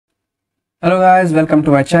Hello guys, welcome to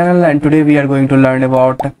my channel, and today we are going to learn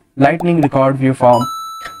about Lightning Record View Form.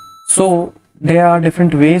 So there are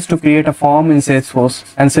different ways to create a form in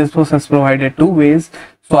Salesforce, and Salesforce has provided two ways.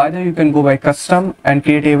 So either you can go by custom and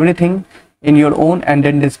create everything in your own and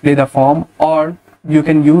then display the form, or you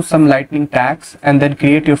can use some Lightning tags and then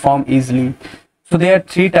create your form easily. So there are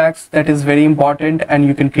three tags that is very important, and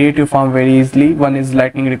you can create your form very easily. One is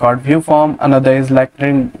Lightning Record View Form, another is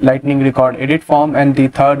Lightning Record Edit Form, and the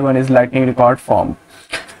third one is Lightning Record Form.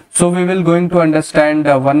 So we will going to understand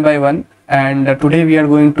one by one, and today we are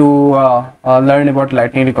going to learn about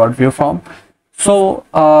Lightning Record View Form. So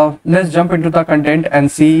let's jump into the content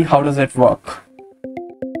and see how does it work.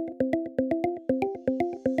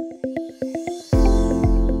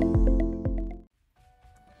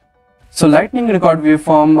 So Lightning Record View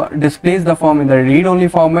Form displays the form in the read-only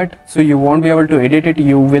format, so you won't be able to edit it,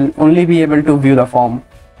 you will only be able to view the form.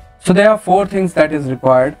 So there are four things that is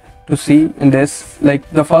required to see in this. Like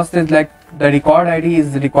the first is like the record ID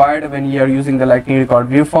is required when you are using the Lightning Record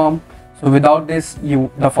View Form. So without this,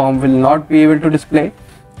 the form will not be able to display.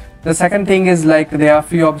 The second thing is like there are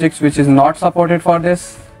few objects which is not supported for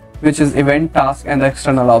this, which is event, task, and the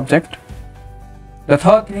external object. The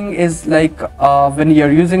third thing is like when you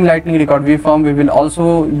are using Lightning Record View Form, we will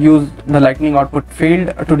also use the Lightning Output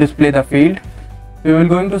field to display the field. We will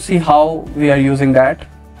going to see how we are using that.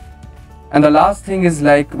 And the last thing is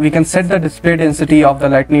like we can set the display density of the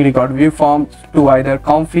Lightning Record View Form to either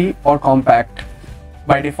comfy or compact.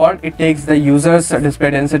 By default, it takes the user's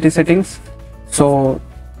display density settings. So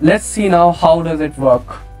let's see now how does it work.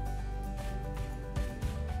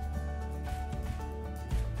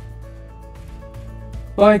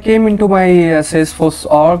 So I came into my Salesforce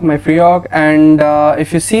org, my free org, and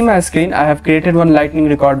if you see my screen, I have created one Lightning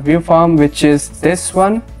Record View Form, which is this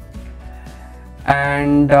one.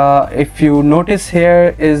 And if you notice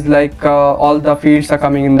here is like all the fields are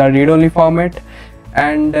coming in the read-only format.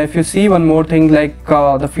 And if you see one more thing, like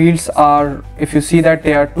the fields are, if you see that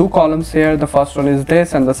there are two columns here, the first one is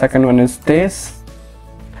this and the second one is this.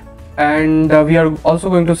 And we are also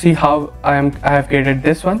going to see how I have created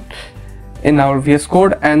this one in our VS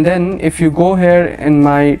Code. And then if you go here on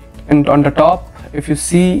the top, if you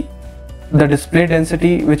see the display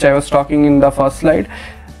density which I was talking in the first slide,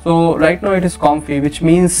 so right now it is comfy, which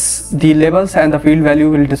means the labels and the field value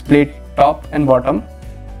will display top and bottom.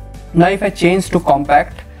 Now if I change to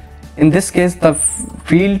compact, in this case the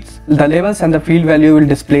labels and the field value will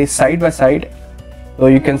display side by side. So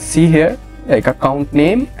you can see here like account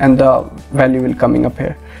name and the value will coming up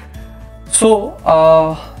here.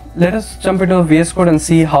 So let us jump into VS Code and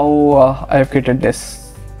see how I have created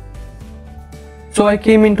this. So I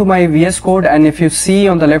came into my VS Code, and if you see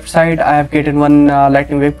on the left side, I have created one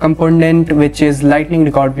Lightning Web component, which is Lightning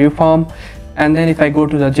Record View Form. And then if I go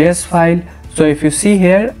to the JS file, so if you see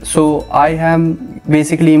here, so I am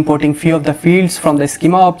basically importing few of the fields from the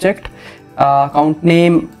schema object, account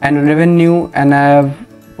name and revenue, and I have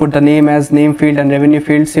put the name as name field and revenue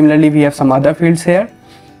field. Similarly, we have some other fields here.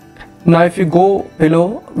 Now if you go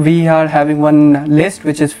below, we are having one list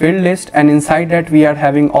which is field list, and inside that we are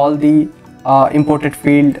having all the imported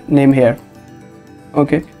field name here.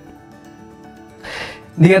 Okay.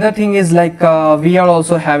 The other thing is like we are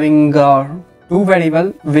also having two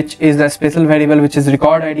variable, which is the special variable which is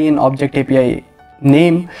record ID and object API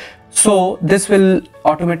name. So this will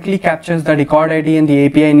automatically captures the record ID and the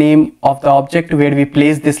API name of the object where we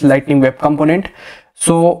place this Lightning Web component.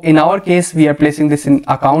 So in our case, we are placing this in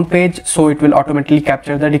account page, so it will automatically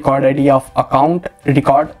capture the record ID of account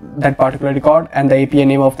record, that particular record, and the API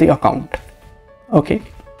name of the account. Okay.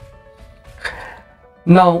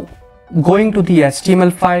 Now going to the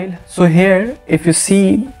HTML file. So here, if you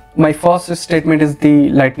see, my first statement is the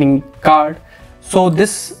Lightning card. So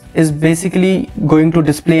this is basically going to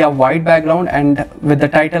display a white background and with the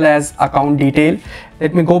title as account detail.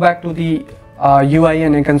 Let me go back to the UI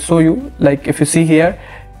and I can show you. Like if you see here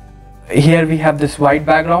we have this white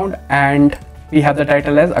background and we have the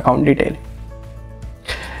title as account detail.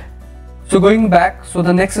 So going back, so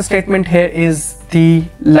the next statement here is the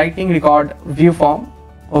Lightning Record View Form.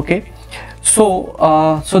 Okay,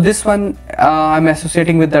 so so this one I'm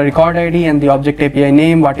associating with the record ID and the object API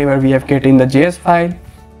name, whatever we have created in the JS file.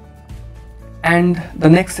 And the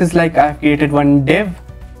next is like I have created one div.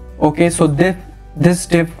 Okay, so this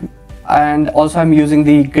div, and also I'm using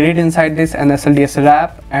the grid inside this and SLDS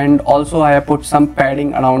wrap, and also I have put some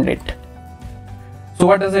padding around it. So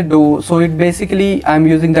what does it do? So it basically, I'm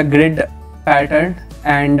using the grid pattern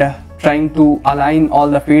and trying to align all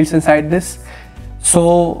the fields inside this.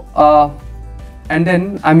 So and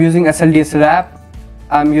then I'm using SLDS wrap.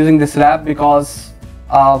 I'm using this wrap because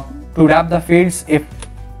to wrap the fields if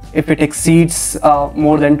it exceeds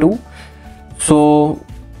more than 2. So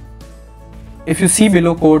if you see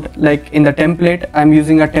below code, like in the template, I'm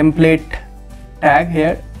using a template tag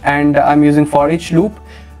here and I'm using for each loop.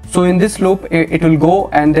 So in this loop it will go,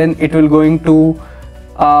 and then it will going to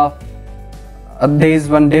there is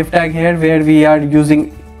one div tag here where we are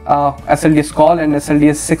using SLDS call and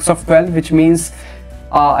SLDS 6 of 12, which means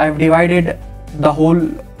I've divided the whole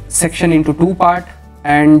section into 2 parts,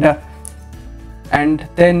 and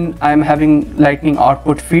then I'm having lightning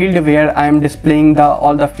output field where I'm displaying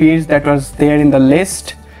all the fields that was there in the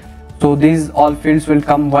list. So these all fields will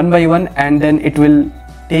come one by one, and then it will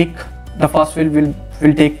take the first field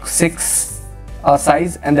will take 6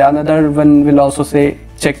 size, and the another one will also say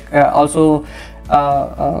check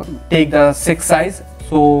take the 6 size.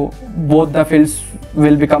 So both the fields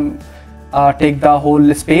will become take the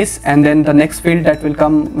whole space, and then the next field that will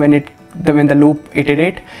come when the loop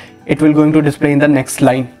iterate, it will going to display in the next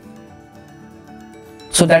line.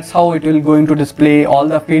 So that's how it will going to display all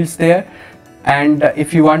the fields there. And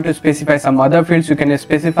if you want to specify some other fields, you can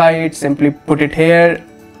specify it, simply put it here.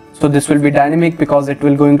 So this will be dynamic because it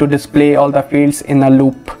will going to display all the fields in a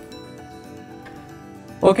loop.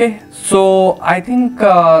 Okay, so I think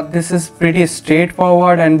this is pretty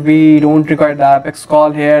straightforward, and we don't require the apex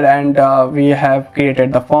call here, and we have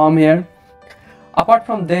created the form here. Apart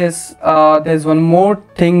from this, there's one more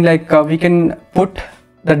thing, like we can put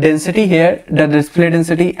the density here, the display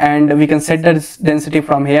density, and we can set the density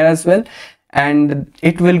from here as well, and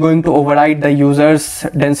it will going to override the user's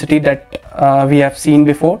density that we have seen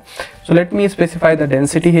before. So let me specify the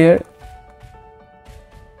density here.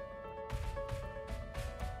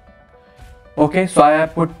 Okay, so I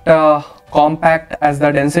have put compact as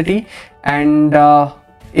the density, and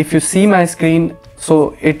if you see my screen,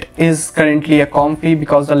 so it is currently a comfy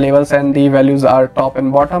because the labels and the values are top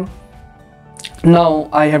and bottom. Now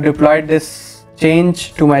I have deployed this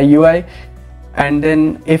change to my UI, and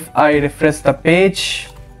then if I refresh the page,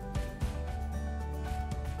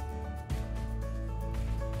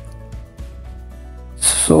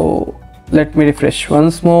 so let me refresh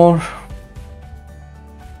once more.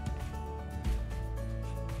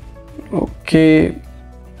 Okay,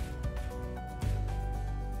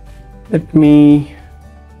 let me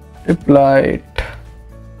apply it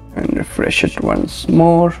and refresh it once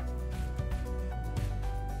more.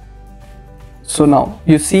 So now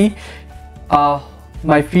you see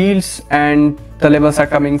my fields and the labels are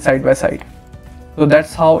coming side by side. So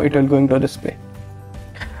that's how it will going to display.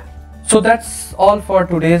 So that's all for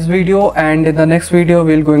today's video, and in the next video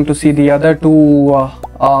we're going to see the other 2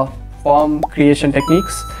 form creation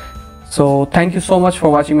techniques. So thank you so much for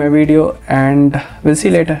watching my video, and we'll see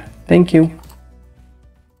you later. Thank you.